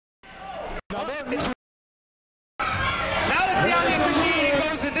Now let's see how the officiating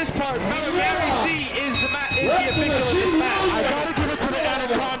goes in this part. Remember, Gary C is the official in this match. I gotta give it to the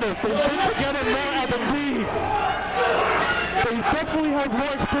Anacondas. They've been together more as a team. They definitely have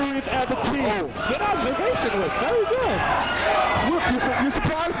more experience as a team. Oh. Good observation, Whip. Very good. Whip, you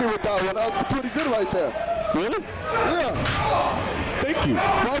surprised me with that one. That was pretty good right there. Really? Yeah. Thank you.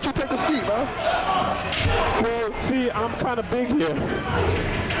 Why don't you take a seat, man? Well, see, I'm kind of big here.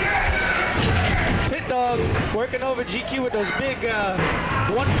 Pit Dawg working over GQ with those big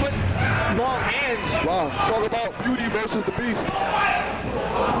 1 foot long hands. Wow, talk about beauty versus the beast.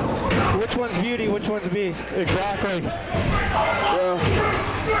 Which one's beauty, which one's beast? Exactly. Yeah.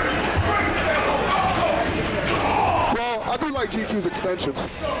 Well, I do like GQ's extensions.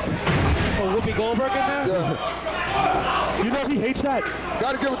 Oh, Whoopi Goldberg in there? Yeah. You know he hates that.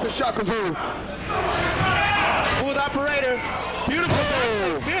 Gotta give it to Shaka Zulu. Smooth operator. Beautiful.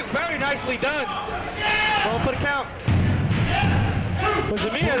 Oh. Very nicely done. Going for the count. Was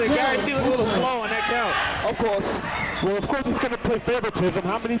it me or did Gary C look a little slow on that count? Of course. Well, of course he's going to play favoritism.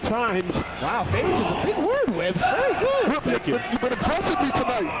 How many times? Wow, favoritism is a big word, Webb. Very good. Whip, you've been impressing me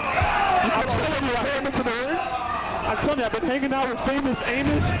tonight. I'm telling you, Famous in the ring? I'm telling you, I've been hanging out with famous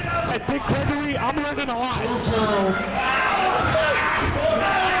Amos and Dick Gregory. I'm learning a lot.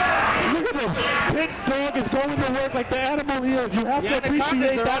 Look at this. Pit Dawg is going to work like the animal he is. You have to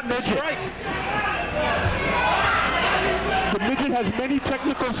appreciate that midget. The midget has many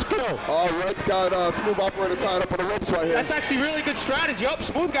technical skills. Oh, Red's got Smooth operator tied up on the ropes right here. That's actually really good strategy. Oh,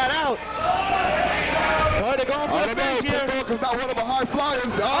 Smooth got out. Oh, they're going for the finish here. Pit Dawg is not one of the high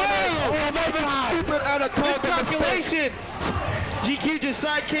flyers. Stupid anaconda miscalculation. GQ just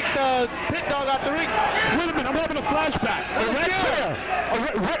sidekicked Pit Dawg out the ring. Wait a minute, I'm having a flashback. A red chair.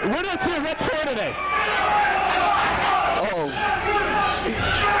 Where did I see a red chair today? Uh-oh.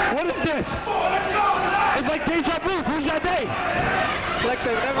 What is this? It's like deja vu. Who's that day?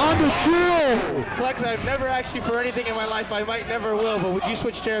 Flex, I've never asked you for anything in my life. I might never will, but would you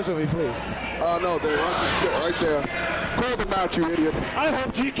switch chairs with me, please? No, Dave. I'll just sit right there. Call the match, you idiot. I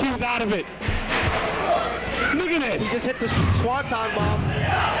hope GQ's out of it. Look at it. He just hit the swanton bomb.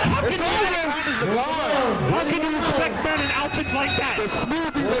 How can you expect men in outfits like that? The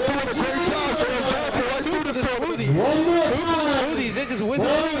Smoothies are doing a great job. They're advancing right through this Smoothies. Smoothies, they're just whizzing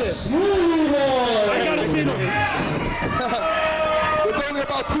through this. I gotta see them. There's only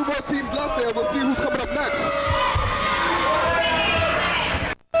about 2 more teams left there. We'll see who's coming up next.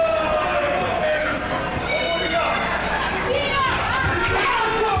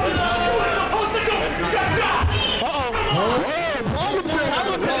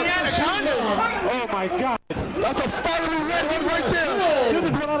 Oh my God. That's a fiery red one right there. This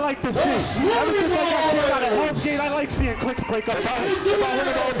is what I like to see. Ever since I got kicked out of Hell's Gate, I like seeing clicks break up. If I heard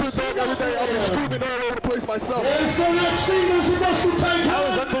about Pit Dawg every day, I'll be screaming all over the place myself. That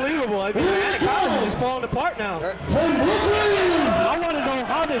was unbelievable. I mean, Anaconda is falling apart now. I want to know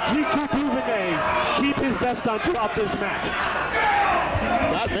how did GQ Duvanay keep his vest on throughout this match?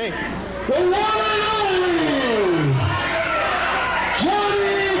 Not me. The one and only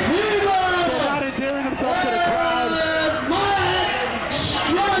Johnny Not endearing himself to the crowd.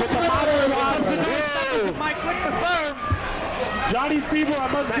 Mike click the firm. Johnny Fever, I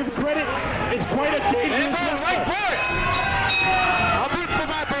must give credit, is quite a dangerous man. Right for it. I'll root for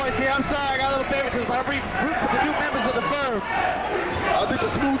my boys here. I'm sorry, I got a little favoritism, but I'll root for the new members of the firm. I think the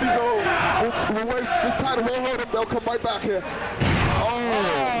Smoothies will wait. This title won't hurt them. They'll come right back here.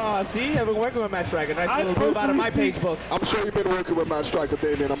 Oh, see, I've been working with Matt Striker. Nice little move out of my page book. I'm sure you've been working with Matt Striker,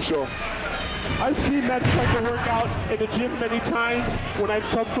 Damian, I'm sure. I've seen Matt Striker work out in the gym many times when I've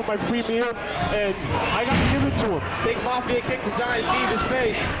come for my free meal, and I got to give it to him. Big Mafia kick to Giant Fever's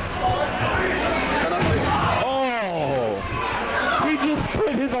face. And I think, he just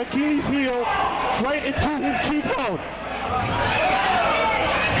put his Achilles heel right into his cheekbone.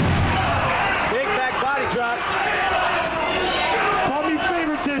 Big back body drop. Call me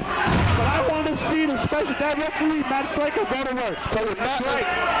favoritism, but I want to see the special, that referee, Matt Striker, go to work. That's right.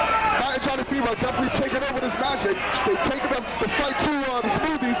 Matt and Johnny Fever definitely taking over this match. They taking the fight to the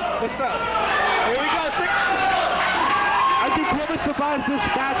Smoothies. What's up? Here we go. I think whoever survives this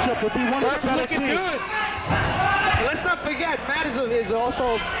matchup would be one of the better teams. Looking good. Let's not forget, Matt is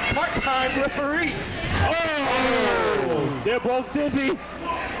also part-time referee. Oh! They're both dizzy.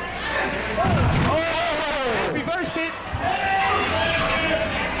 Oh! Reversed it.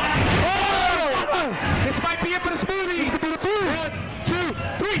 Oh! This might be it for the Smoothies. 1, 2,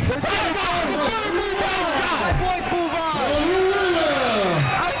 3. My boys move on.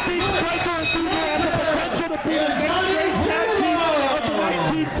 I think Striker and Fever have the potential to be the next great tag team of the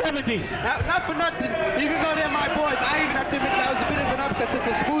 1970s. 70s. Not for nothing, even though they're my boys, I even have to admit that was a bit of an upset since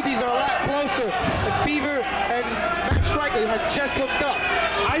the Smoothies are a lot closer. And Fever and Matt Striker have just hooked up.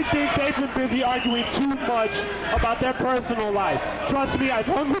 I think they've been busy arguing too much about their personal life. Trust me, I've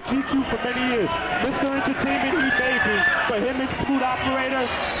hung with GQ for many years. Mr. Entertainment, he may be, but him and Smooth Operator,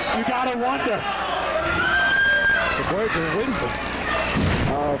 you gotta wonder. The words of wisdom.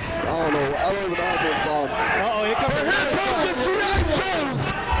 I don't know. I don't even know how to respond. Uh-oh, here comes the G.I. Jones!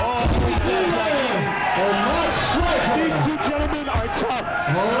 These two gentlemen are tough.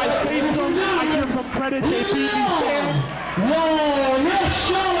 I face them, I give them credit, they beat me fair. Whoa, next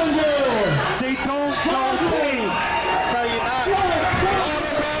challenger! They don't show pain. tell you not. With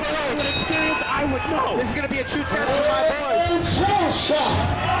experience, I would know. This is going to be a true test for my boys.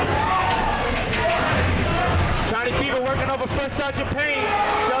 Johnny Fever working over First Sergeant Payne.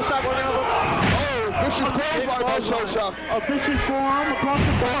 Shell Shock working over... Oh, vicious crossbody by Shell Shock. A vicious forearm across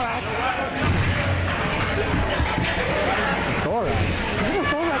the thorax. Thorax? Isn't a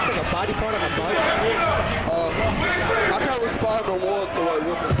thorax like a body part of a body? I can't respond no more to what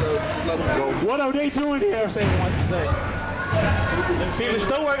Whipper says. Just let him go. What are they doing here? Say what he wants to say. Fever's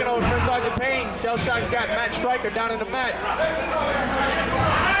still working over First Sergeant Payne. Shell Shock's got Matt Striker down in the mat.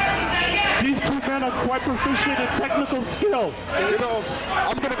 These two men are quite proficient in technical skill. You know,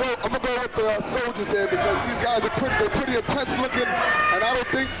 I'm gonna go with the soldiers here because these guys are pretty intense looking, and I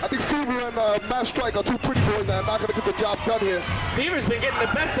think Fever and Matt Strike are two pretty boys that are not gonna get the job done here. Fever's been getting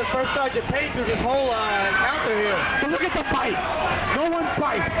the best of First Sergeant Payne through this whole encounter here. So look at the bite. No one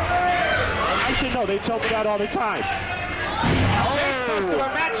bites. I should know, they tell me that all the time. Oh!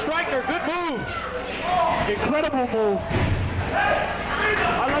 Matt Striker, good move. Incredible move.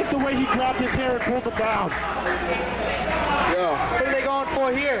 I like the way he grabbed his hair and pulled it down. Yeah. What are they going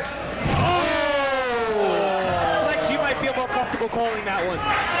for here? Oh! Lex, you might feel more comfortable calling that one.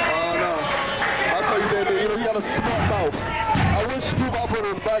 No. I'll tell you that, he got a smart mouth. I wish Smooth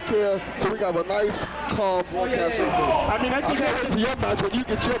Operator was back here so we can have a nice, calm broadcast. I mean, I can't wait to your match when you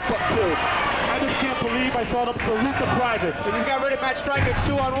get your butt killed. I just can't believe I saw them salute the privates. So he's got rid of Matt Striker. It's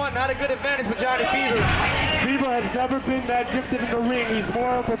 2-on-1. Not a good advantage for Johnny Fever. Fever has never been that gifted in the ring. He's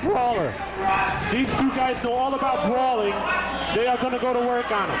more of a brawler. These two guys know all about brawling. They are going to go to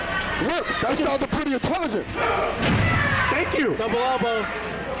work on it. Look, that sounded pretty intelligent. Thank you. Double elbow.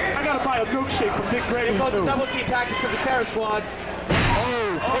 I got to buy a milkshake from Dick Grady. Here goes the double team tactics of the Terror Squad.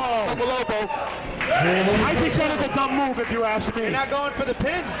 Oh, double elbow. I think that is a dumb move if you ask me. They're not going for the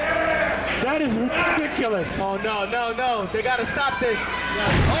pin. That is ridiculous. Oh, no. They got to stop this.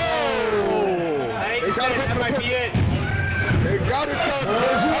 Oh. I hate to say it, that might be it. They got it done.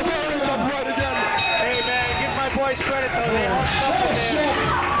 I'm right again. Hey, man, give my boys credit, though. They all stuff in there.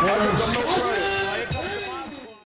 I give them no credit.